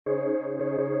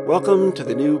Welcome to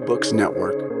the New Books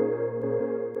Network.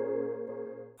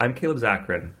 I'm Caleb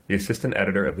Zakarin, the assistant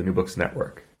editor of the New Books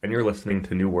Network, and you're listening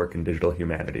to New Work in Digital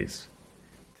Humanities.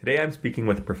 Today I'm speaking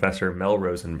with Professor Mel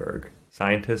Rosenberg,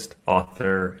 scientist,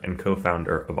 author, and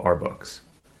co-founder of OurBooks.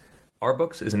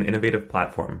 OurBooks is an innovative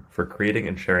platform for creating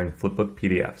and sharing flipbook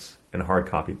PDFs and hard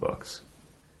copy books.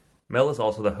 Mel is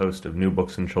also the host of New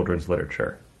Books in Children's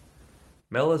Literature.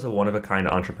 Mel is a one-of-a-kind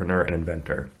entrepreneur and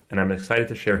inventor, and I'm excited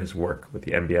to share his work with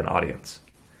the NBN audience.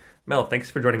 Mel,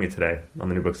 thanks for joining me today on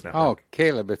the New Books Network. Oh,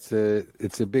 Caleb, it's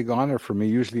a big honor for me.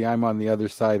 Usually I'm on the other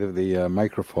side of the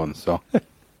microphone, so...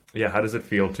 Yeah, how does it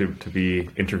feel to be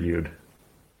interviewed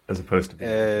as opposed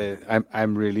to...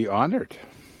 I'm really honored.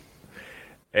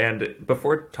 And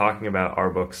before talking about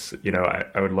OurBooks,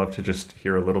 I would love to just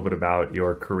hear a little bit about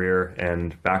your career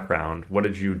and background. What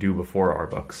did you do before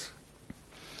OurBooks?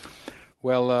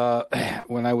 Well,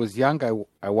 when I was young,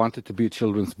 I wanted to be a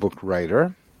children's book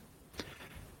writer.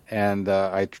 And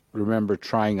I remember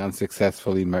trying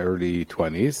unsuccessfully in my early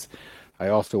 20s. I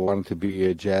also wanted to be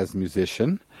a jazz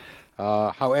musician.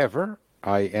 However,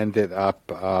 I ended up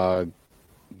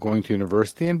going to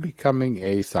university and becoming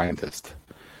a scientist.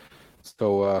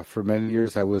 So for many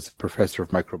years, I was a professor of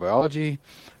microbiology.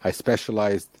 I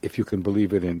specialized, if you can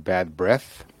believe it, in bad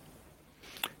breath.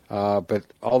 But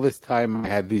all this time, I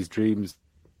had these dreams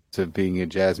of being a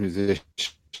jazz musician.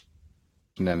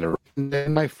 And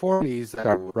in my 40s, I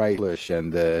started to write English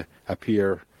and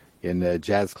appear in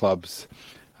jazz clubs,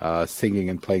 singing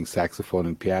and playing saxophone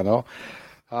and piano.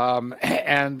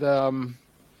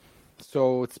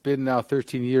 So it's been now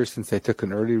 13 years since I took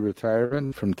an early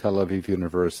retirement from Tel Aviv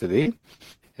University.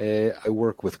 I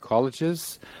work with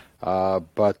colleges,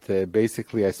 but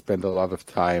basically I spend a lot of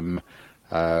time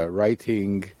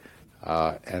writing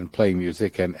and playing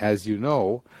music. And as you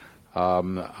know,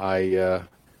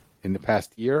 in the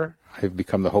past year, I've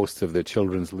become the host of the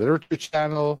Children's Literature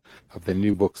Channel, of the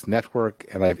New Books Network,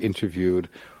 and I've interviewed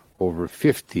over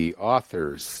 50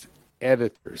 authors,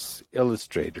 editors,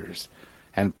 illustrators,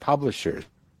 and publishers,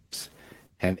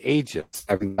 and agents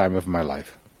every time of my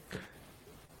life.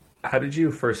 How did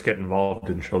you first get involved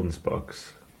in children's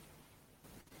books?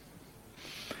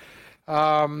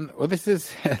 Well, this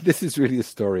is really a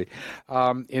story.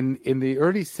 In the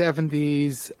early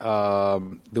 70s,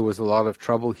 there was a lot of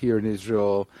trouble here in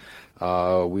Israel.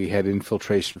 We had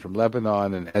infiltration from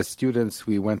Lebanon, and as students,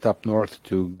 we went up north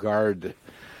to guard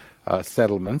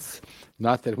settlements.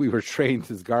 Not that we were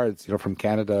trained as guards, from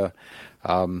Canada.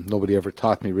 Nobody ever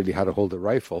taught me really how to hold a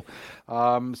rifle.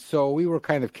 So we were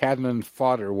kind of cannon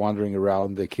fodder wandering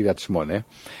around the Kiryat Shmone.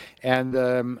 And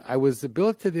I was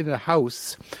billeted in a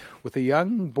house with a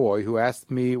young boy who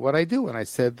asked me what I do. And I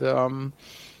said,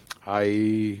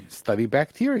 I study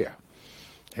bacteria.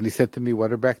 And he said to me,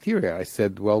 what are bacteria? I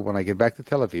said, well, when I get back to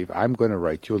Tel Aviv, I'm going to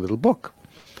write you a little book.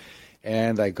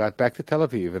 And I got back to Tel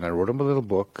Aviv and I wrote him a little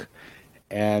book.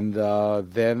 And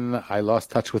then I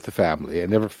lost touch with the family. I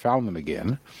never found them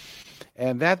again.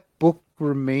 And that book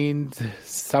remained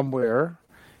somewhere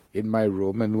in my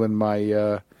room. And when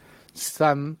my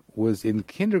son was in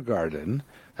kindergarten,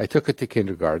 I took it to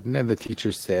kindergarten, and the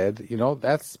teacher said,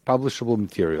 that's publishable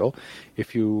material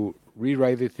if you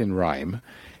rewrite it in rhyme.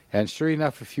 And sure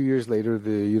enough, a few years later,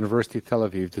 the University of Tel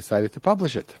Aviv decided to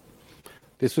publish it.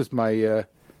 This was my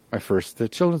first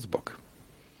children's book.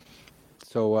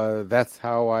 So that's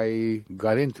how I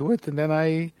got into it, and then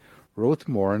I wrote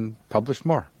more and published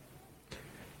more.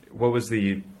 What was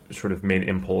the sort of main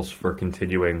impulse for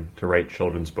continuing to write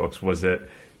children's books? Was it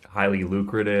highly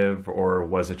lucrative, or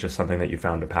was it just something that you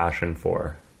found a passion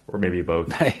for, or maybe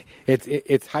both?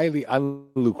 It's highly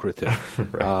unlucrative.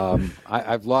 Right.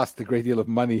 I've lost a great deal of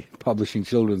money publishing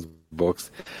children's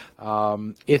books.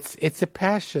 It's a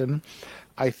passion.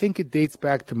 I think it dates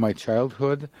back to my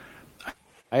childhood.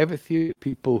 I have a theory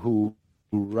people who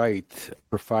write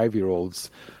for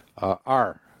 5-year-olds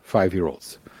are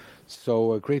 5-year-olds.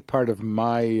 So a great part of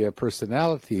my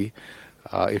personality,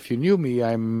 if you knew me,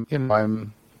 I'm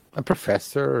a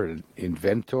professor, an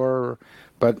inventor,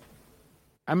 but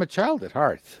I'm a child at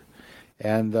heart.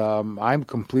 And I'm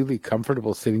completely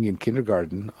comfortable sitting in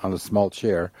kindergarten on a small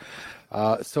chair.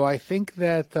 So I think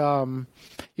that,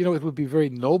 it would be very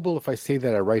noble if I say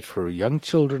that I write for young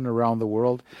children around the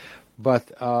world.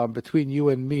 But between you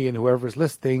and me and whoever's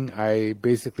listening, I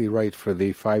basically write for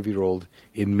the 5-year-old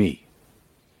in me.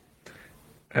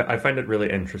 I find it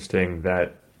really interesting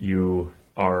that you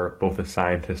are both a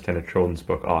scientist and a children's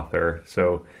book author.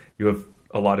 So you have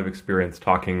a lot of experience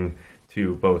talking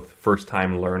to both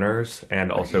first-time learners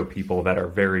and also people that are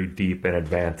very deep and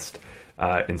advanced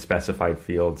in specified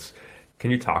fields. Can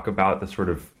you talk about the sort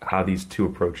of how these two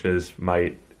approaches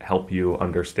might help you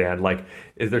understand? Like,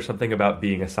 is there something about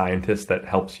being a scientist that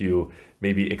helps you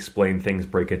maybe explain things,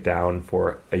 break it down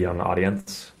for a young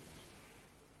audience?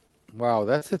 Wow,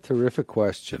 that's a terrific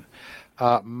question.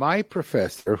 My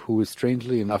professor, who is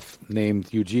strangely enough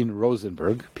named Eugene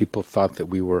Rosenberg, people thought that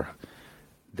we were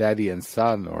daddy and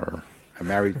son or a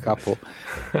married couple.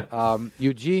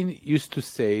 Eugene used to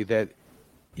say that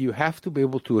you have to be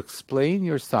able to explain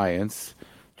your science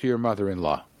to your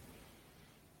mother-in-law,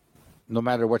 no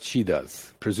matter what she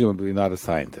does, presumably not a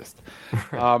scientist.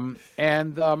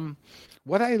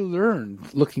 What I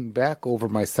learned looking back over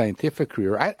my scientific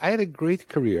career, I had a great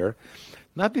career,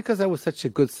 not because I was such a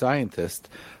good scientist,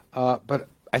 but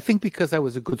I think because I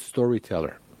was a good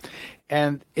storyteller.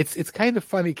 And it's kind of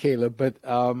funny, Caleb, but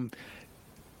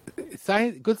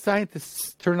good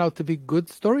scientists turn out to be good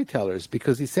storytellers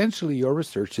because essentially your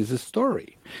research is a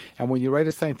story. And when you write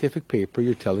a scientific paper,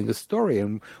 you're telling a story.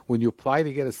 And when you apply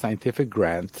to get a scientific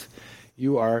grant,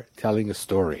 you are telling a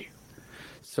story.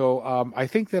 So I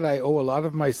think that I owe a lot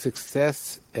of my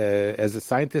success as a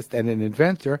scientist and an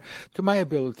inventor to my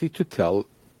ability to tell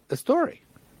a story.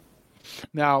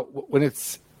 Now, when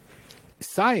it's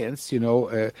science,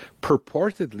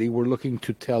 purportedly we're looking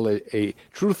to tell a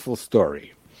truthful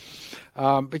story.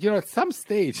 But, at some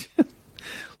stage,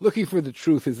 looking for the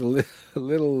truth is a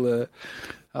little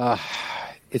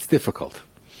it's difficult.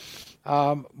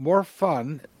 More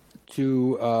fun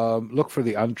to look for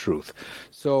the untruth.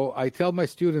 So I tell my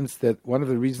students that one of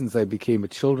the reasons I became a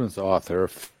children's author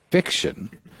of fiction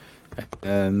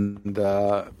and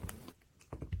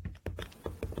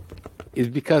is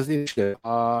because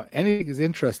anything is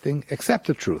interesting except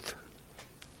the truth.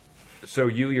 So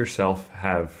you yourself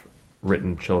have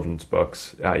written children's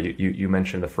books. You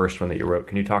mentioned the first one that you wrote.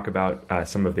 Can you talk about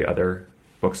some of the other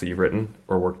books that you've written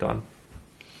or worked on?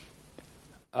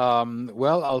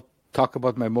 Well, I'll talk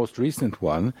about my most recent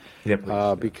one,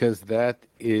 because that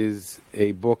is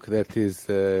a book that is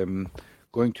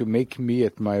going to make me,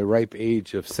 at my ripe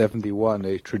age of 71,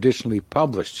 a traditionally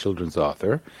published children's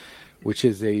author, which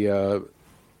is a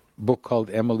book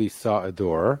called Emily Saw a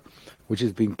Door, which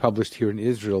is being published here in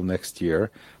Israel next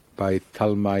year by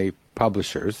Talmai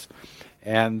Publishers.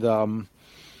 And, I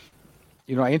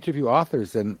interview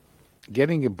authors, and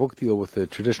getting a book deal with the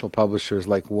traditional publishers,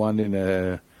 like one in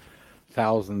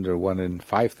 1,000 or one in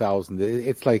 5,000,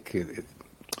 it's like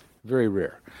very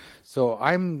rare. So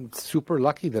I'm super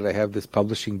lucky that I have this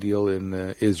publishing deal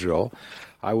in Israel.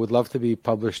 I would love to be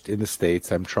published in the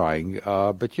States. I'm trying.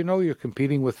 But you're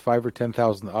competing with 5,000 or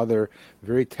 10,000 other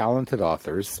very talented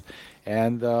authors,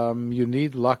 and you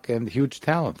need luck and huge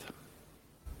talent.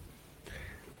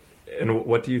 And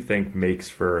what do you think makes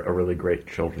for a really great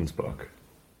children's book?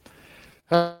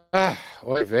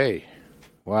 Oy vey.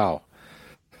 Wow.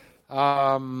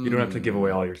 You don't have to give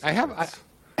away all your secrets.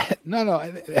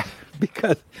 No,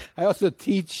 because I also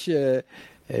teach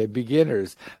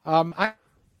beginners. I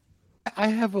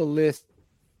have a list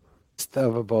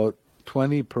of about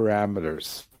 20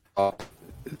 parameters. I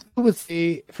would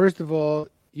say, first of all,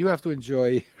 you have to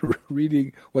enjoy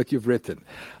reading what you've written.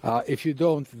 If you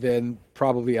don't, then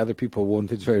probably other people won't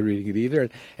enjoy reading it either.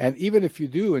 And even if you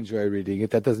do enjoy reading it,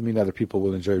 that doesn't mean other people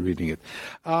will enjoy reading it.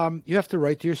 You have to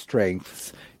write to your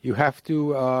strengths. You have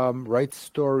to write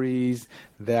stories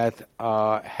that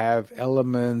have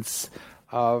elements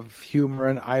of humor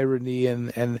and irony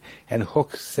and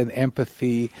hooks and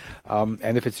empathy.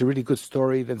 And if it's a really good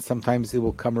story, then sometimes it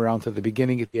will come around to the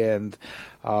beginning at the end.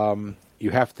 You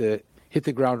have to hit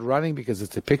the ground running because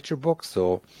it's a picture book.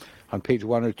 So on page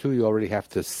 1 or 2, you already have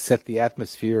to set the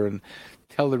atmosphere and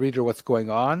tell the reader what's going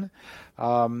on.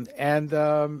 And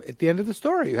at the end of the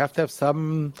story, you have to have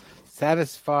some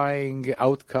satisfying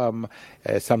outcome,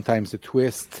 sometimes a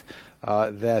twist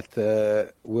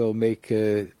that will make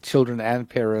children and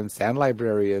parents and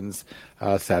librarians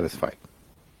satisfied.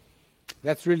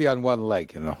 That's really on one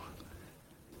leg,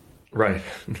 Right.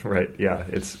 Yeah,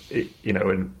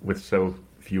 and with so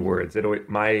few words.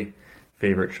 My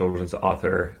favorite children's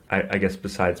author, I guess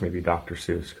besides maybe Dr.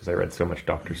 Seuss, because I read so much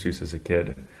Dr. Seuss as a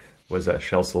kid, was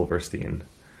Shel Silverstein.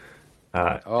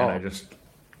 And I just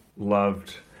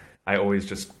loved, I always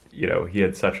just, he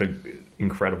had such an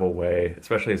incredible way,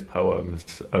 especially his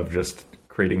poems, of just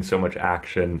creating so much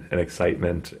action and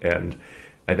excitement. And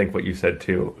I think what you said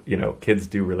too, kids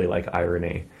do really like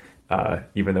irony,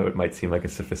 even though it might seem like a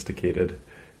sophisticated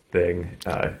thing.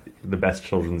 The best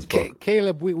children's book.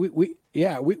 Caleb,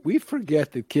 we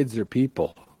forget that kids are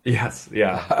people. Yes,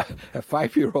 yeah. A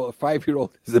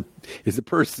 5-year-old is a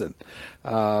person,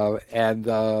 and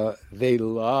they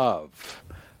love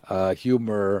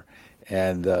humor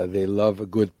and they love a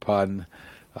good pun.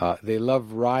 They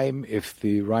love rhyme if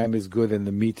the rhyme is good and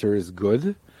the meter is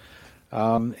good,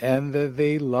 and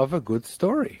they love a good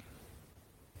story.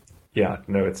 Yeah,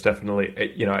 no, it's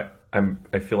definitely,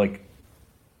 I feel like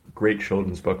great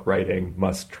children's book writing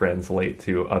must translate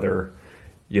to other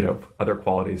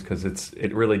qualities, because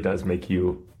it really does make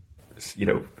you,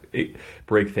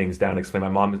 break things down, explain.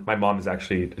 My mom is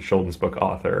actually a children's book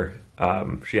author.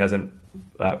 She hasn't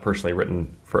personally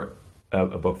written for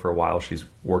a book for a while. She's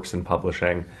works in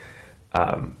publishing.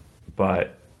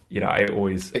 But, I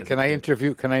always... Can I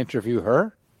interview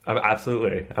her?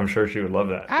 Absolutely. I'm sure she would love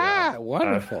that. Ah,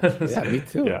 wonderful. Yeah, me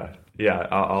too. Yeah.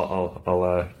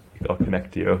 I'll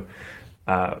connect you.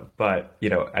 But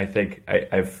I think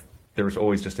there was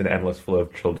always just an endless flow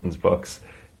of children's books,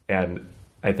 and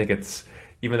I think it's,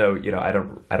 even though I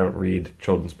don't read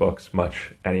children's books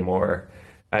much anymore.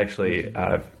 I actually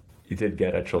you did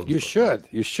get a children's.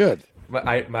 You should.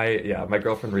 My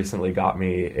girlfriend recently got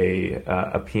me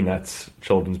a Peanuts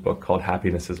children's book called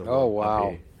Happiness is a Oh,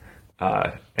 wow.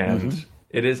 Puppy. And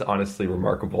it is honestly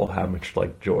remarkable how much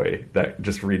joy that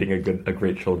just reading a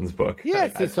great children's book.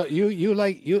 Yes, so you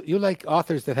like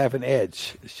authors that have an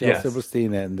edge. Shel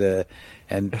Silverstein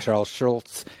and Charles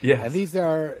Schultz. Yes. And these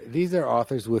are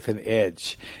authors with an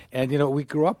edge. And we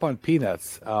grew up on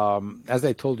Peanuts. As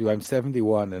I told you, I'm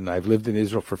 71 and I've lived in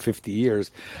Israel for 50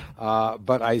 years.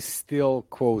 But I still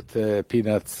quote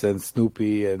Peanuts and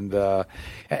Snoopy and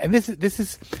this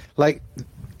is like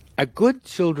a good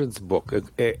children's book,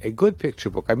 a good picture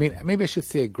book. I mean, maybe I should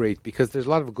say a great, because there's a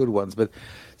lot of good ones, but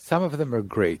some of them are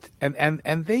great. And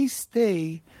they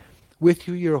stay with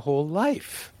you your whole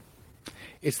life.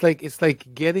 It's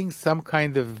like getting some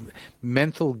kind of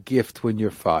mental gift when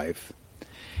you're 5.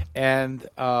 And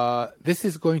this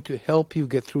is going to help you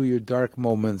get through your dark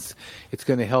moments. It's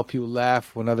going to help you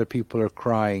laugh when other people are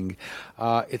crying.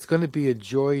 It's going to be a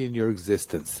joy in your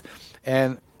existence.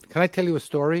 And can I tell you a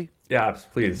story? Yeah,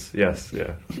 please. Yes,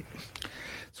 yeah.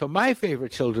 So my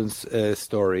favorite children's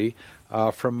story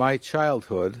from my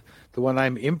childhood, the one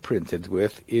I'm imprinted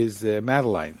with, is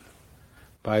Madeline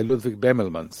by Ludwig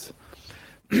Bemelmans.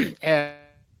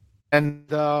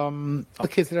 and all the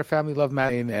kids in our family love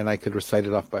Madeline, and I could recite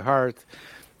it off by heart.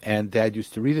 And Dad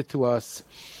used to read it to us.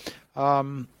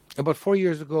 About 4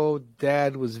 years ago,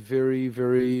 Dad was very,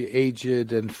 very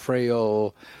aged and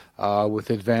frail, with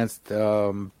advanced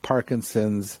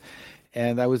Parkinson's,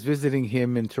 and I was visiting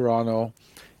him in Toronto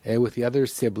with the other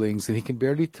siblings, and he can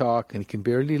barely talk and he can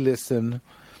barely listen.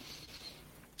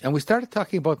 And we started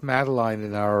talking about Madeline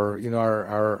and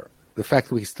the fact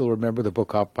that we still remember the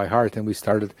book off by heart, and we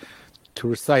started to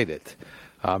recite it.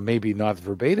 Maybe not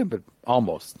verbatim, but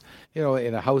almost.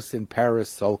 In a house in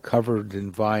Paris, all covered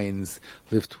in vines,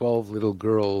 lived 12 little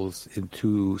girls in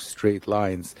 2 straight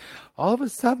lines. All of a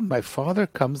sudden, my father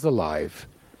comes alive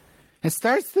and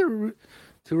starts to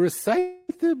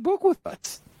recite the book with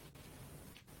us.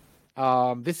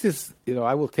 This is,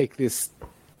 I will take this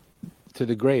to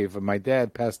the grave. My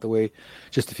dad passed away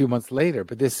just a few months later,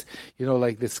 but this,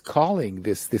 this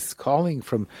calling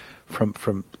from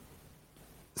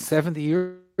 70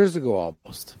 years ago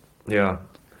almost. Yeah.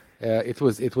 It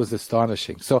was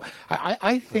astonishing. So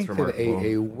I think that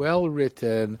a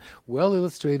well-written,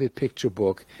 well-illustrated picture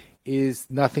book is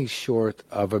nothing short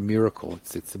of a miracle.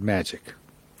 It's magic.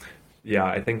 Yeah,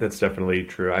 I think that's definitely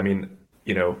true. I mean,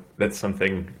 that's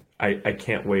something I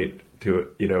can't wait to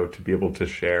be able to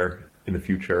share in the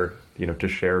future. To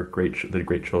share the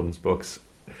great children's books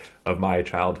of my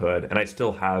childhood, and I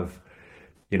still have,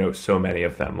 so many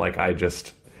of them. Like I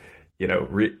just.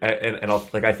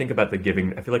 I think about the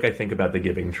giving. I feel like I think about the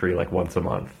Giving Tree once a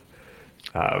month,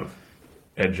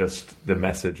 and just the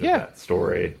message of that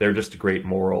story. They're just great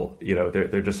moral.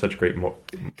 They're just such great.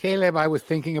 Caleb, I was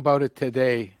thinking about it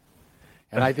today,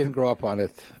 and I didn't grow up on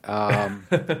it.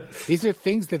 These are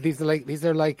things that these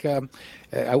are like.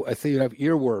 I say you have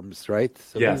earworms, right?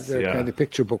 So yes, these are kind of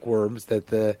picture book worms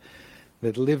that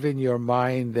live in your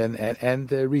mind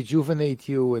and rejuvenate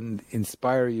you and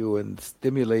inspire you and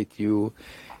stimulate you.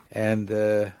 And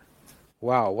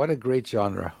wow, what a great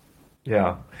genre.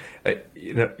 Yeah.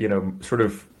 Sort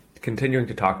of continuing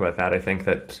to talk about that, I think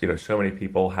that, so many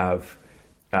people have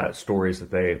stories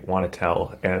that they want to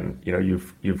tell. And,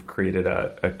 you've created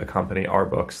a company, Our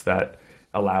Books, that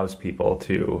allows people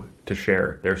to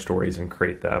share their stories and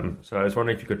create them. So I was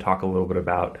wondering if you could talk a little bit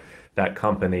about that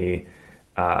company,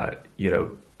 how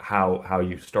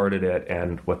you started it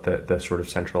and what the sort of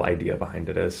central idea behind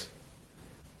it is.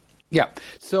 Yeah.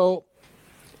 So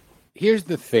here's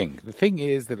the thing. The thing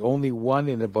is that only one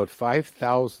in about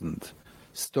 5,000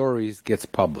 stories gets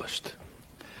published.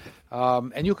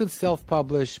 And you can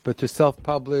self-publish, but to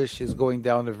self-publish is going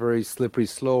down a very slippery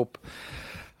slope.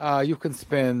 You can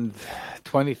spend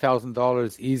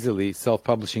 $20,000 easily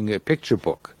self-publishing a picture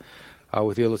book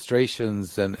with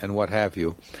illustrations and what have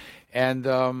you. And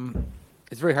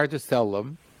it's very hard to sell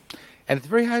them. And it's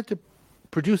very hard to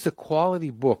produce a quality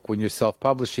book when you're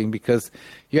self-publishing because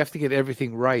you have to get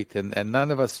everything right. And none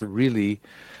of us are really,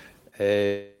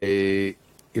 so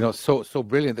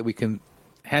brilliant that we can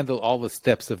handle all the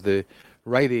steps of the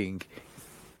writing,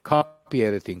 copy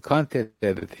editing, content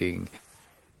editing,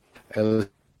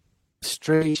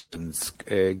 illustrations,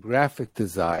 graphic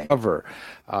design, cover,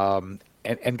 and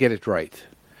get it right.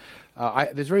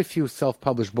 There's very few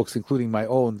self-published books, including my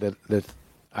own, that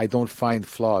I don't find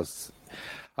flaws.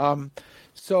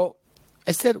 So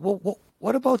I said, well,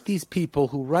 what about these people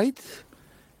who write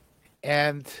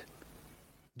and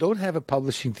don't have a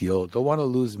publishing deal, don't want to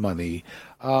lose money,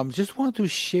 just want to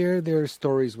share their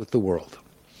stories with the world?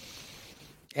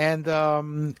 And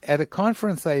at a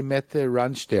conference, I met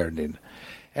Ran Sternin.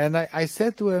 And I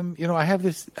said to him, I have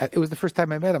this, it was the first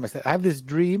time I met him. I said, I have this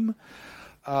dream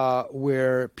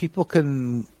where people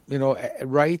can,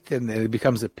 write and it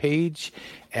becomes a page,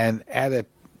 and add a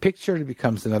picture, it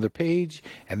becomes another page,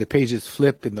 and the pages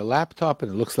flip in the laptop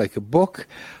and it looks like a book.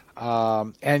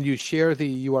 And you share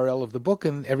the URL of the book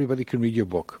and everybody can read your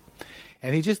book.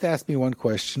 And he just asked me one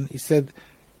question. He said,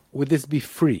 would this be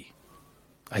free?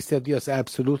 I said, yes,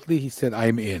 absolutely. He said,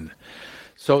 I'm in.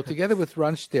 So together with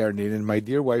Ran Sternin and my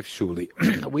dear wife, Shuli,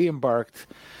 we embarked,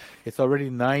 it's already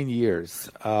 9 years,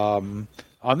 on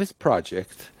this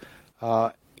project,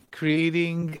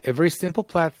 creating a very simple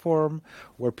platform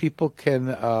where people can,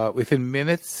 within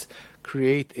minutes,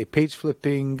 create a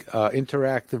page-flipping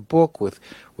interactive book with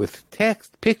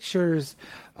text, pictures,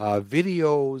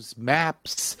 videos,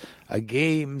 maps,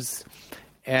 games.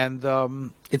 And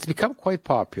it's become quite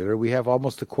popular. We have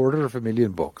almost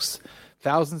 250,000 books.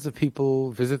 Thousands of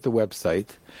people visit the website.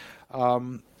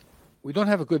 We don't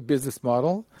have a good business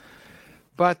model,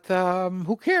 but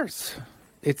who cares?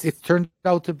 It's turned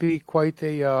out to be quite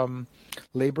a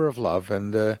labor of love,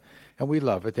 and we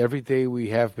love it. Every day we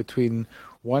have between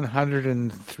 100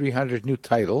 and 300 new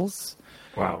titles.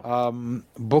 Wow.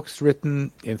 Books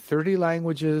written in 30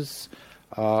 languages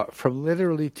from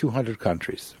literally 200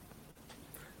 countries.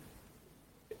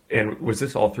 And was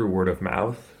this all through word of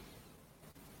mouth?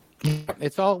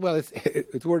 It's all, well, it's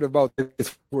word of mouth.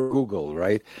 It's for Google,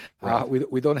 right? Right.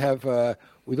 We don't have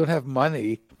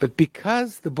money, but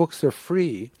because the books are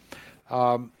free,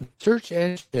 search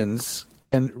engines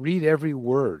can read every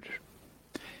word,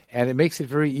 and it makes it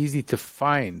very easy to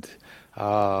find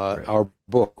our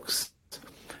books.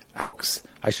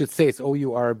 I should say it's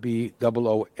OURBOOX.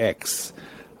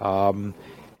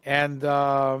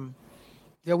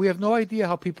 Yeah, we have no idea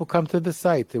how people come to the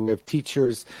site. We have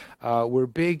teachers. We're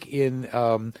big in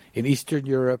Eastern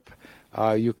Europe,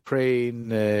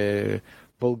 Ukraine,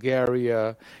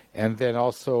 Bulgaria, and then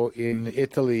also in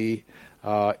Italy,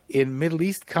 in Middle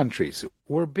East countries.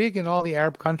 We're big in all the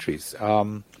Arab countries.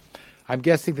 I'm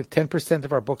guessing that 10%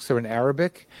 of our books are in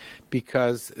Arabic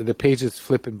because the pages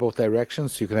flip in both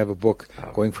directions, so you can have a book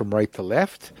going from right to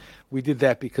left. We did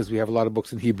that because we have a lot of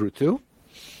books in Hebrew too.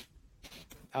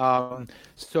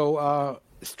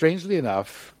 Strangely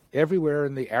enough, everywhere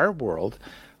in the Arab world,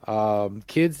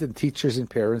 kids and teachers and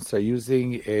parents are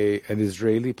using an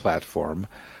Israeli platform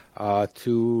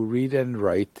to read and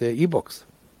write ebooks.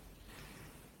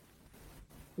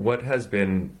 What has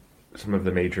been some of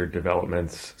the major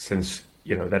developments since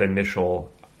that initial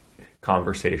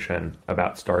conversation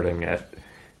about starting it?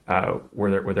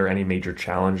 Were there any major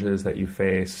challenges that you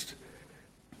faced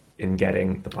in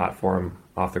getting the platform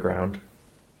off the ground?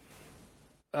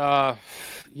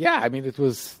 Yeah, I mean, it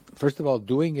was, first of all,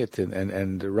 doing it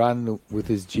and Ran with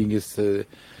his genius,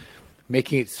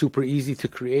 making it super easy to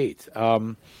create.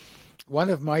 One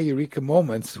of my eureka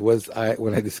moments was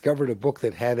when I discovered a book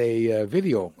that had a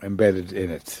video embedded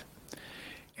in it.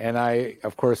 And I,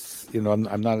 of course,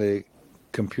 I'm not a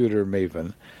computer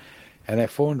maven. And I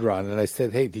phoned Ran and I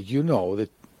said, hey, did you know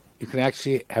that you can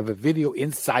actually have a video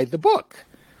inside the book?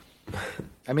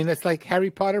 I mean, it's like Harry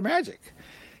Potter magic.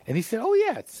 And he said, oh,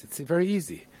 yeah, it's very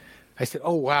easy. I said,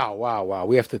 oh, wow.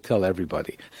 We have to tell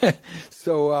everybody.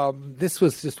 So this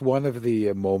was just one of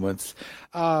the moments.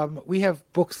 We have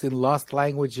books in lost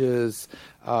languages.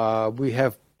 We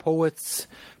have poets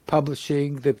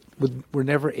publishing that were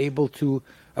never able to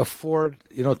afford,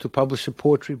 to publish a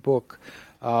poetry book.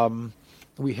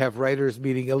 We have writers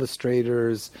meeting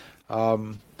illustrators.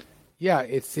 Yeah,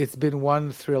 it's been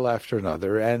one thrill after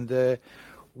another. And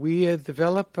we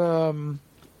develop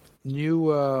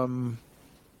new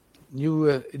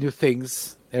new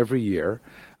things every year,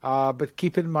 but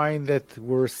keep in mind that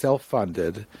we're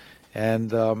self-funded,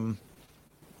 and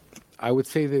I would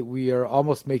say that we are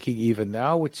almost making even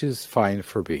now, which is fine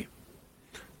for me.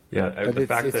 Yeah,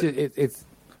 it's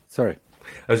sorry.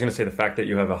 I was going to say the fact that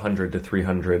you have 100 to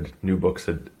 300 new books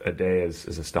a day is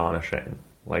astonishing.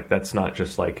 Like, that's not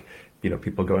just like,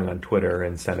 people going on Twitter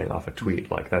and sending off a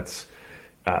tweet. Like, that's,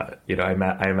 I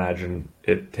imagine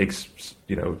it takes,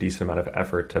 a decent amount of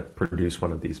effort to produce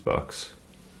one of these books.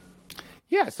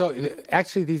 Yeah, so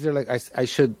actually these are I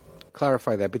should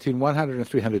clarify that, between 100 and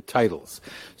 300 titles.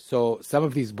 So some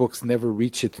of these books never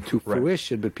reach it to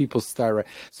fruition, but people start.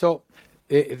 So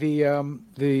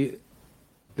the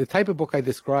type of book I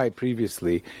described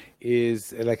previously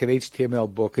is like an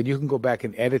HTML book, and you can go back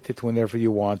and edit it whenever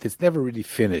you want. It's never really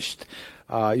finished.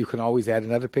 You can always add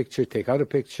another picture, take out a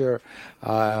picture,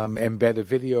 embed a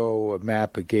video, a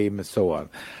map, a game, and so on.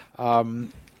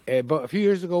 But a few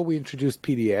years ago, we introduced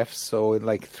PDFs. So in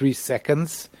like 3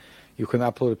 seconds, you can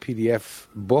upload a PDF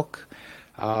book.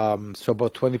 So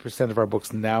about 20% of our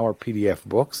books now are PDF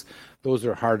books. Those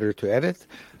are harder to edit.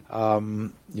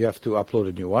 You have to upload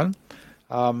a new one.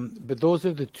 But those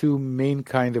are the two main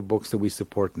kind of books that we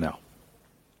support now.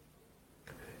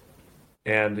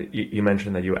 And you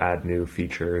mentioned that you add new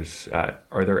features.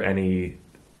 Are there any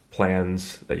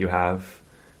plans that you have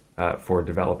for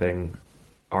developing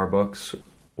our books?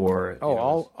 Or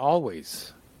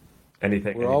always.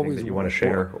 Anything that you want to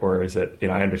share? Or is it,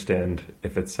 I understand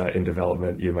if it's in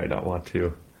development, you might not want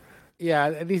to.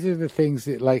 Yeah, these are the things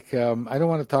that, I don't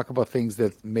want to talk about things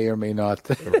that may or may not.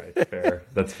 Right, fair.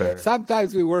 That's fair.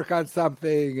 Sometimes we work on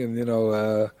something and,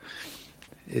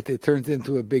 it turns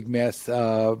into a big mess.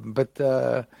 But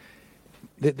the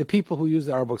people who use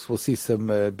our books will see some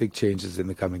big changes in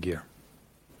the coming year.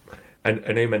 I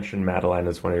know you mentioned Madeline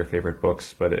as one of your favorite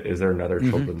books, but is there another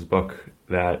children's book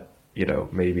that,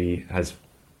 maybe has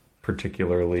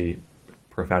particularly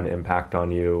profound impact on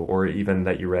you, or even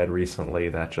that you read recently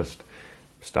that just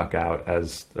stuck out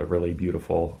as a really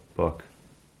beautiful book?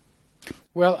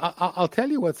 Well, I'll tell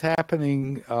you what's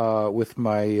happening with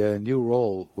my new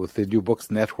role with the New Books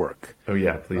Network. Oh,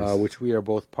 yeah, please. Which we are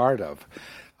both part of.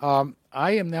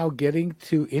 I am now getting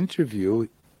to interview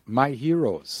my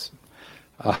heroes.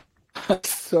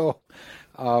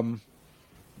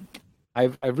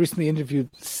 I've recently interviewed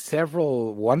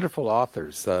several wonderful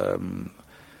authors. I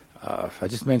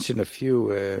just mentioned a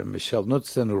few. Michelle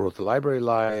Knudsen, who wrote The Library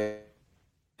Life,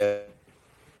 Keller,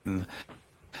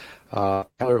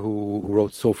 who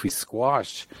wrote Sophie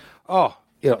Squash. Oh,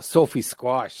 Sophie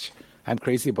Squash. I'm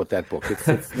crazy about that book.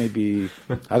 It's maybe,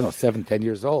 7-10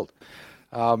 years old.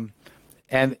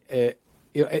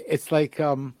 It's like,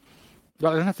 well,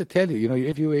 I don't have to tell you, you're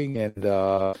interviewing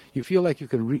and you feel like you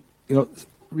can,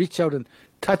 reach out and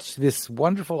touch this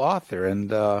wonderful author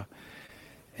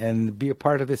and be a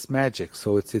part of this magic.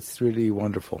 So it's really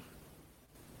wonderful.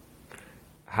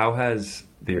 How has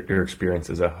your experience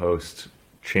as a host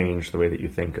changed the way that you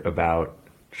think about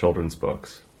children's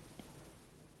books?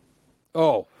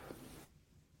 Oh,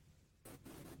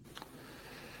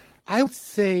 I would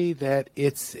say that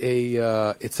it's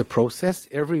a process.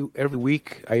 Every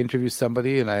week I interview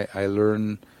somebody and I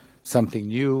learn something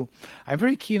new. I'm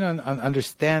very keen on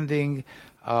understanding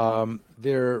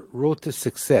their road to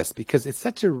success, because it's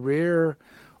such a rare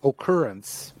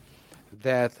occurrence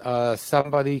that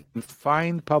somebody can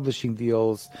find publishing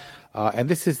deals, and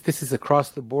this is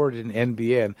across the board in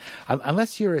NBN.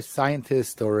 Unless you're a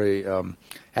scientist or a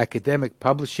academic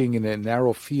publishing in a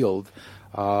narrow field,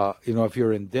 if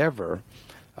you're Endeavor,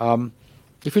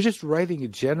 if you're just writing a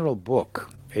general book,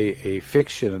 a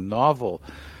fiction, a novel,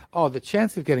 the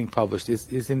chance of getting published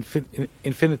is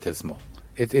infinitesimal.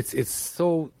 It's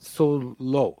so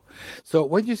low. So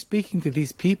when you're speaking to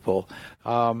these people,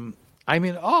 I'm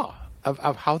in awe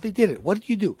of how they did it. What did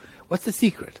you do? What's the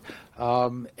secret?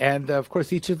 And of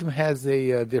course, each of them has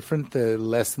a different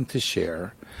lesson to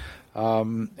share.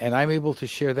 And I'm able to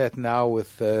share that now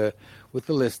with the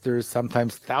listeners,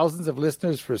 sometimes thousands of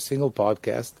listeners for a single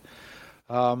podcast.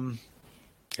 And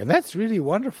that's really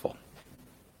wonderful.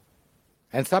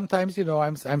 And sometimes,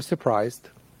 I'm surprised.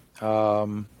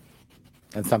 And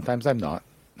sometimes I'm not.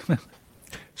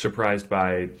 Surprised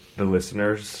by the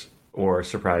listeners, or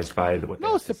surprised by what?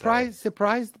 No, surprised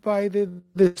by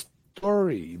the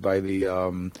story, by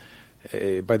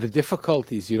the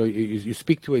difficulties. You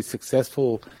speak to a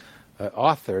successful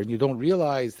author, and you don't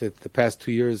realize that the past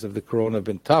 2 years of the corona have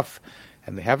been tough,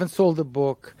 and they haven't sold a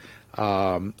book,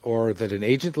 or that an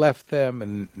agent left them,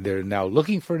 and they're now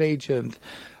looking for an agent.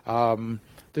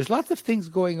 There's lots of things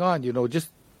going on. Just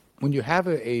when you have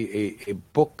a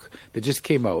book that just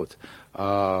came out,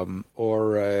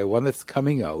 or one that's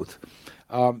coming out,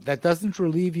 that doesn't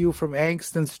relieve you from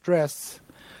angst and stress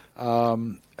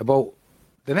about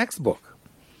the next book.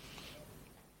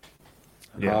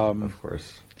 Yeah, of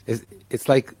course. It's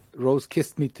like Rose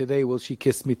kissed me today, will she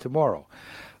kiss me tomorrow?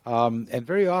 And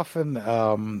very often,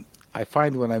 I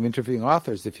find when I'm interviewing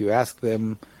authors, if you ask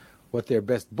them what their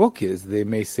best book is, they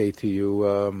may say to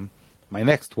you, my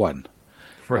next one.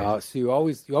 Right. So you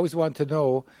always want to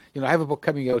know, I have a book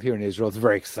coming out here in Israel. It's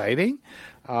very exciting,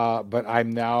 but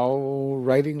I'm now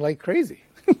writing like crazy.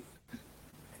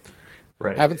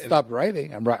 Right. I haven't stopped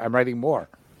writing. I'm writing more.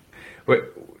 Wait,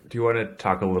 do you want to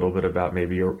talk a little bit about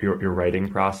maybe your writing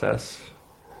process?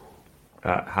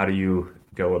 How do you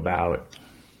go about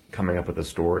coming up with a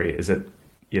story? Is it,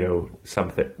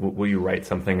 something, will you write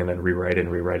something and then rewrite it?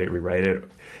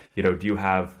 Do you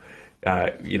have,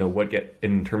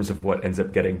 in terms of what ends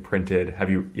up getting printed,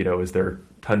 is there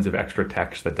tons of extra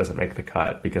text that doesn't make the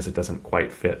cut because it doesn't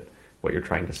quite fit what you're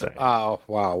trying to say? Oh,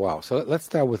 wow. So let's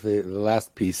start with the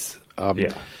last piece.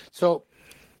 Yeah. So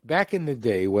back in the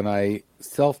day when I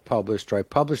self-published, or I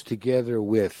published together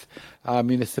with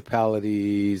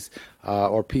municipalities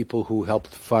or people who helped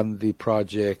fund the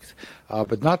project,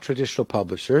 but not traditional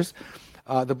publishers,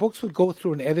 the books would go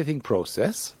through an editing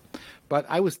process, but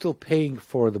I was still paying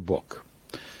for the book.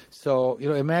 So,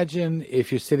 imagine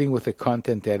if you're sitting with a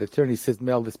content editor and he says,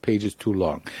 Mel, this page is too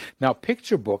long. Now,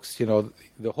 picture books,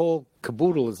 the whole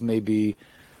caboodle is maybe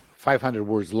 500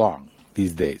 words long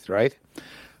these days, right?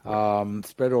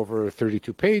 Spread over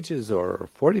 32 pages or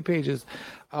 40 pages.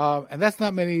 And that's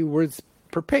not many words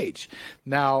per page.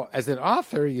 Now, as an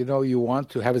author, you want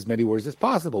to have as many words as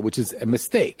possible, which is a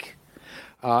mistake.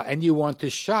 And you want to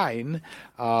shine.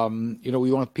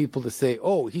 We want people to say,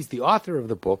 oh, he's the author of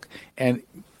the book. And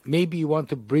maybe you want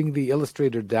to bring the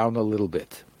illustrator down a little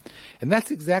bit. And that's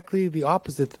exactly the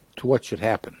opposite to what should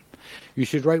happen. You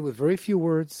should write with very few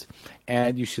words,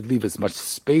 and you should leave as much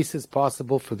space as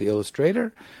possible for the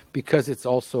illustrator, because it's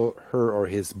also her or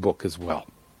his book as well.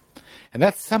 And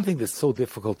that's something that's so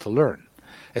difficult to learn,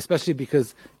 especially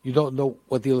because you don't know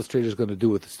what the illustrator is going to do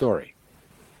with the story.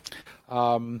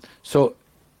 So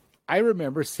I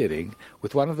remember sitting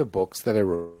with one of the books that I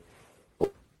wrote,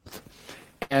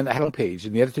 and I had a page,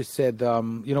 and the editor said,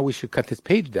 we should cut this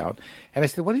page down. And I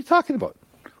said, what are you talking about?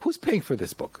 Who's paying for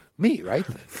this book? Me, right?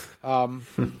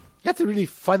 That's a really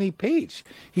funny page.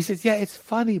 He says, yeah, it's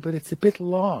funny, but it's a bit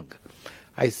long.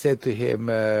 I said to him,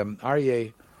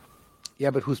 Aryeh,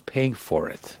 yeah, but who's paying for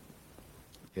it?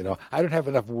 I don't have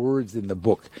enough words in the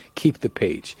book. Keep the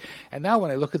page. And now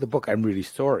when I look at the book, I'm really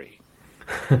sorry.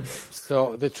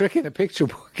 So the trick in a picture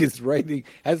book is writing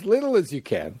as little as you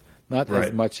can, not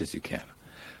as much as you can.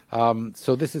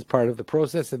 So this is part of the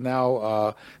process. And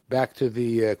now back to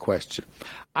the question.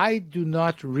 I do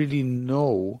not really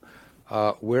know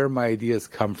where my ideas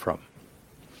come from.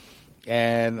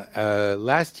 And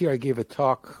last year I gave a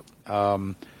talk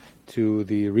to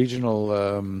the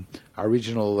our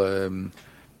regional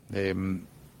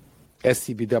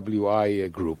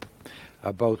SCBWI group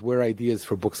about where ideas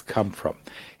for books come from.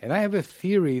 And I have a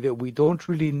theory that we don't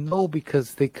really know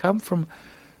because they come from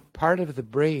part of the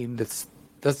brain that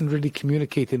doesn't really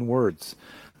communicate in words.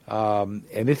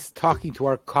 And it's talking to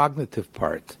our cognitive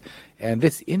part. And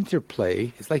this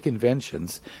interplay, it's like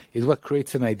inventions, is what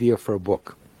creates an idea for a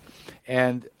book.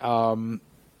 And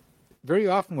very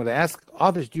often when I ask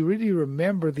authors, do you really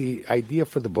remember the idea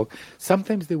for the book?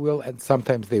 Sometimes they will and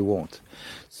sometimes they won't.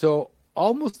 So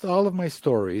almost all of my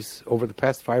stories over the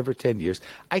past 5 or 10 years,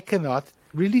 I cannot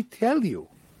really tell you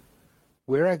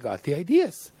where I got the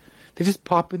ideas. They just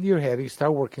pop into your head and you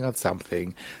start working on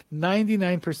something.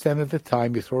 99% of the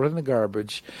time you throw it in the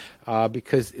garbage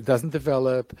because it doesn't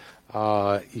develop.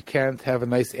 You can't have a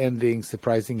nice ending,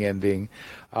 surprising ending.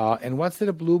 And once in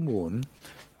a blue moon,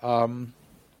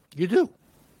 you do.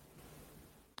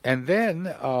 And then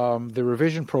the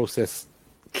revision process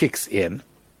kicks in.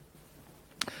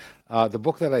 The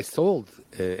book that I sold,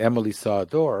 Emily Saw a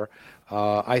Door,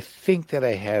 I think that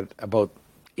I had about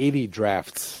 80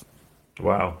 drafts.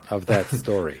 Wow. Of that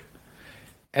story.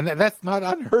 And that's not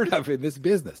unheard of in this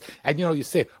business. And, you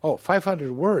say,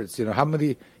 500 words, how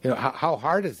many, how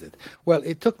hard is it? Well,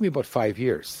 it took me about 5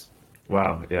 years.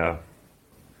 Wow, yeah.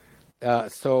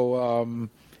 So,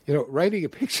 writing a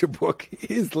picture book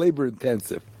is labor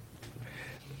intensive.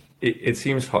 It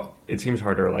seems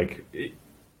harder,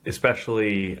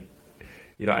 especially,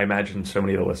 I imagine so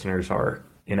many of the listeners are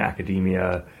in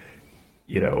academia,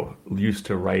 used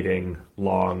to writing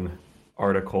long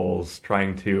articles,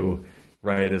 trying to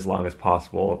write as long as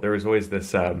possible. There was always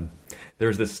this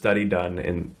there's this study done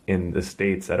in the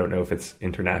States. I don't know if it's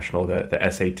international. The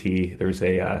SAT. There's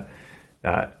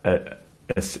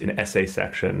an essay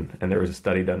section, and there was a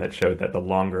study done that showed that the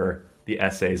longer the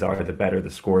essays are, the better the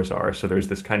scores are. So there's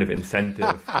this kind of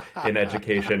incentive in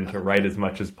education to write as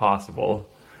much as possible.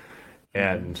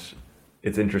 And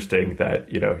it's interesting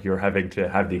that, you're having to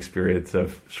have the experience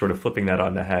of sort of flipping that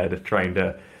on the head, trying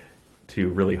to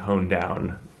really hone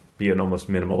down, be an almost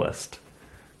minimalist.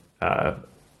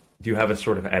 Do you have a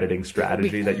sort of editing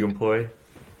strategy that you employ?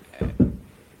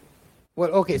 Well,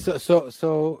 okay,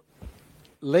 so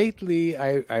lately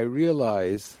I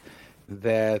realize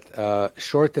that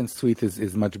short and sweet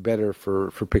is much better for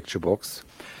picture books.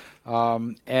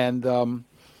 And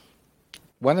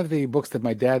one of the books that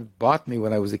my dad bought me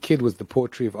when I was a kid was the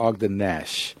poetry of Ogden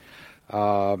Nash.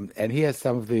 And he has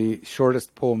some of the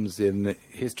shortest poems in the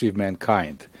history of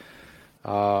mankind.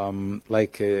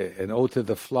 Like an ode to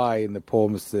the fly in the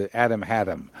poems Adam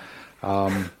Hadam.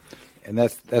 And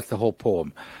that's the whole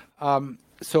poem.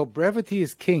 So brevity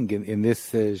is king in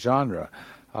this genre.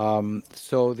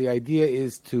 So the idea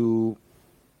is to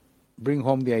bring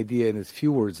home the idea in as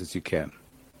few words as you can.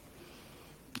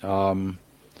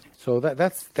 So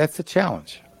that's a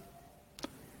challenge.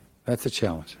 That's a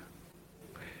challenge.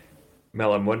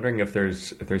 Mel, I'm wondering if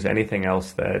there's anything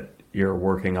else that you're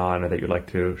working on or that you'd like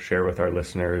to share with our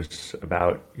listeners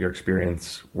about your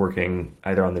experience working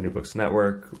either on the New Books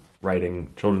Network, writing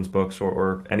children's books,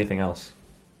 or anything else.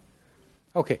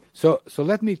 Okay, so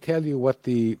let me tell you what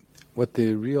the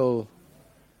real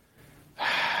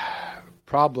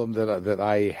problem that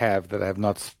I have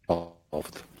not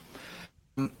solved.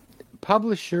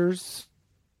 Publishers,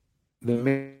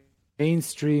 the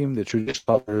mainstream, the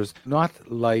traditional publishers, not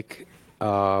like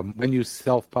when you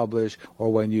self-publish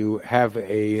or when you have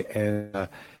a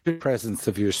presence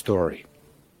of your story.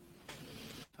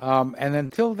 And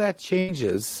until that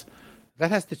changes,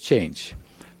 that has to change,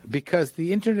 because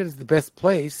the internet is the best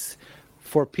place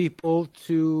for people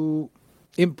to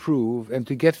improve and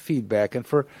to get feedback, and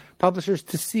for publishers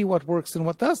to see what works and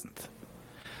what doesn't.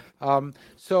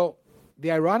 So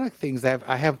the ironic things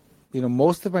I have,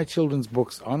 most of my children's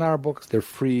books on our books, they're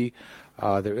free,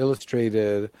 they're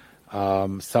illustrated.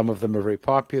 Some of them are very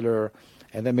popular,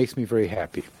 and that makes me very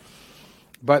happy.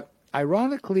 But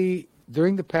ironically,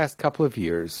 during the past couple of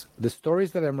years, the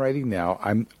stories that I'm writing now,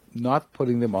 I'm not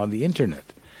putting them on the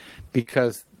internet,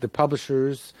 because the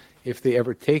publishers, if they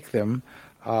ever take them,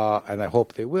 and I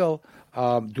hope they will,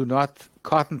 do not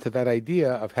cotton to that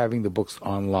idea of having the books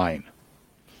online.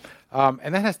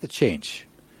 And that has to change.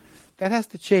 That has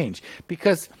to change,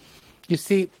 because, you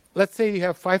see, let's say you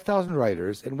have 5,000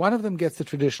 writers, and one of them gets a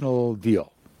traditional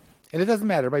deal. And it doesn't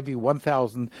matter, it might be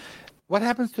 1,000. What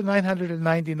happens to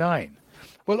 999?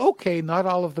 Well, okay, not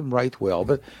all of them write well,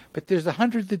 but there's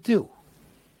 100 that do.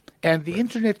 And the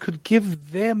internet could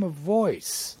give them a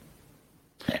voice.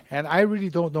 And I really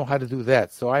don't know how to do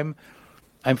that. So I'm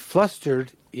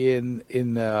flustered in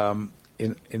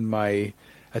my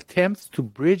attempts to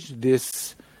bridge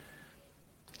this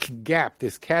gap,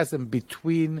 this chasm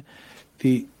between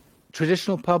the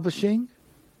traditional publishing,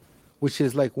 which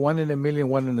is like 1 in a million,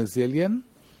 1 in a zillion,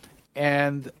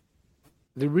 and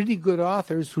the really good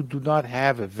authors who do not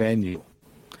have a venue.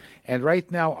 And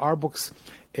right now, our books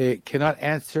cannot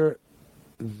answer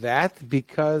that,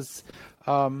 because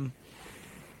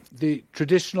the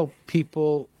traditional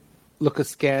people look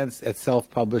askance at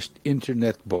self-published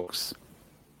internet books.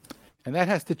 And that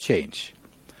has to change.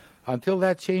 Until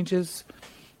that changes,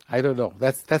 I don't know.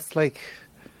 That's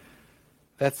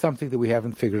something that we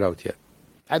haven't figured out yet.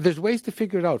 There's ways to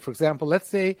figure it out. For example, let's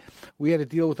say we had a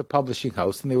deal with a publishing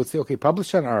house, and they would say, okay,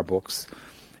 publish on our books,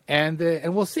 and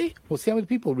we'll see. We'll see how many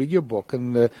people read your book,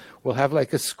 and we'll have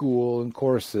like a school and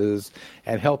courses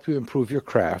and help you improve your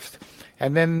craft.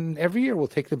 And then every year we'll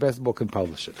take the best book and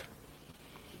publish it.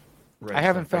 Right, I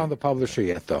haven't found the publisher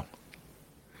yet, though.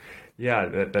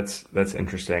 Yeah, that's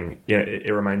interesting. Yeah,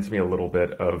 it reminds me a little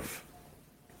bit of,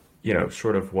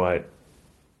 sort of what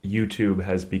YouTube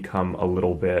has become a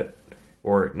little bit,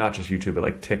 or not just YouTube, but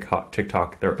like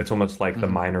TikTok. It's almost like the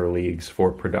minor leagues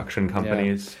for production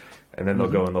companies, and then they'll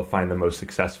go and they'll find the most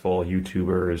successful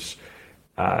YouTubers.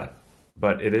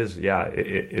 But it is,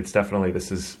 it's definitely,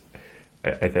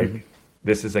 I think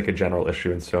this is like a general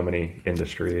issue in so many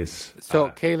industries. So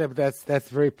Caleb, that's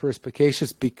very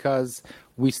perspicacious, because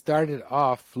we started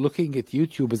off looking at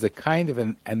YouTube as a kind of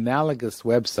an analogous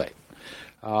website.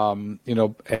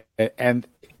 And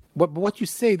what you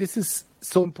say, this is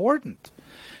so important,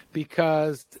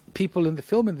 because people in the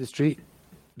film industry,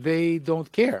 they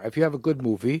don't care. If you have a good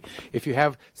movie, if you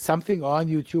have something on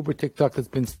YouTube or TikTok that's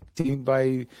been seen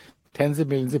by tens of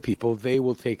millions of people, they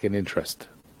will take an interest.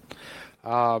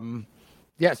 So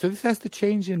this has to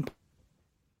change in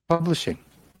publishing.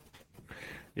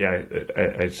 Yeah,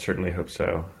 I certainly hope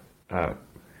so.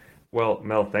 Well,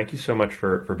 Mel, thank you so much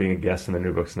for being a guest in the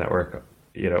New Books Network.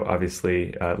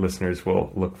 Obviously, listeners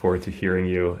will look forward to hearing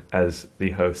you as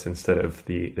the host instead of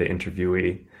the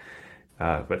interviewee.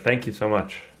 But thank you so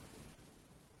much.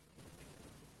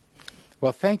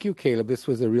 Well, thank you, Caleb. This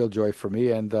was a real joy for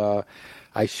me. And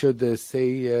I should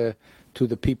say to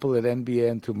the people at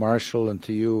NBN, to Marshall and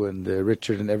to you and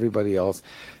Richard and everybody else,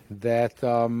 that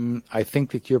I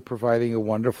think that you're providing a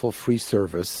wonderful free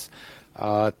service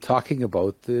talking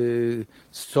about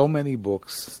so many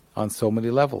books on so many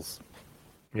levels.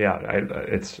 Yeah,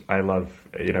 I love,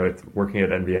 it's working at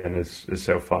NBN is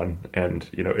so fun, and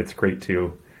it's great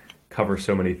to cover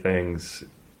so many things,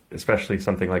 especially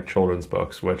something like children's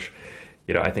books, which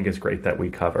I think is great that we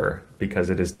cover because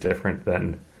it is different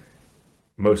than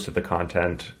most of the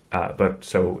content, but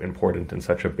so important and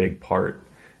such a big part,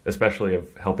 especially of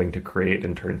helping to create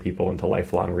and turn people into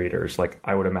lifelong readers. Like,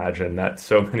 I would imagine that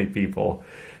so many people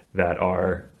that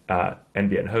are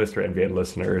NBN hosts or NBN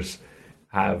listeners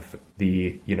have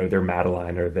their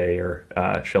Madeline or their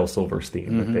Shel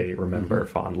Silverstein that they remember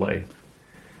fondly.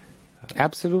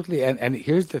 Absolutely. And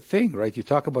here's the thing, right? You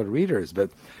talk about readers, but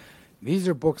these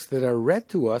are books that are read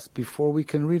to us before we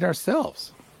can read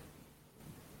ourselves.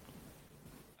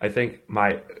 I think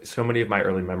so many of my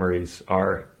early memories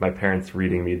are my parents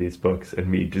reading me these books and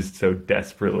me just so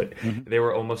desperately. They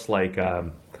were almost like,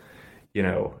 it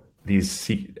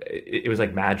was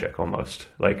like magic almost,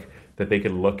 like that they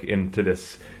could look into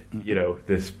this,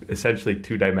 this essentially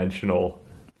two-dimensional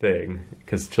thing,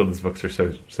 because children's books are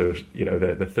so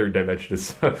the third dimension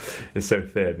is so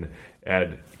thin,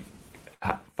 and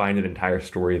find an entire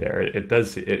story there. It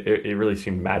really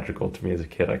seemed magical to me as a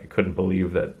kid. Like, I couldn't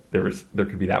believe that there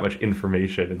could be that much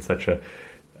information in such a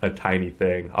tiny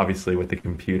thing. Obviously, with the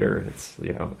computer, it's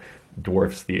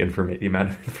dwarfs the amount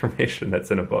of information that's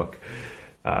in a book.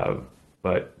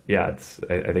 But yeah,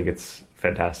 I think it's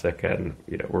fantastic, and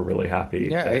we're really happy.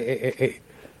 Yeah,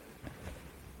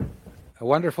 a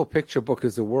wonderful picture book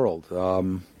is the world.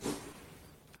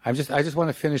 I just want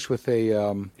to finish with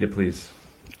yeah, please.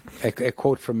 A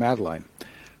quote from Madeline,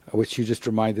 which you just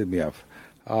reminded me of.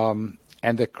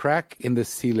 And the crack in the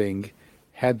ceiling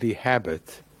had the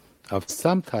habit of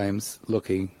sometimes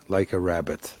looking like a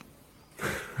rabbit.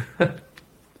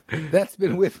 That's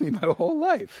been with me my whole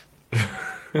life.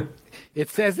 It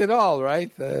says it all,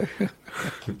 right? That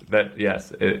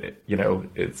yes,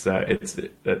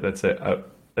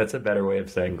 that's a better way of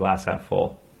saying glass half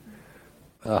full.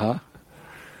 Well,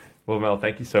 Mel,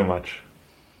 thank you so much.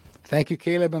 Thank you,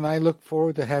 Caleb, and I look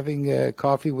forward to having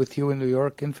coffee with you in New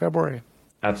York in February.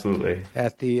 Absolutely.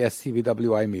 At the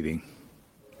SCBWI meeting.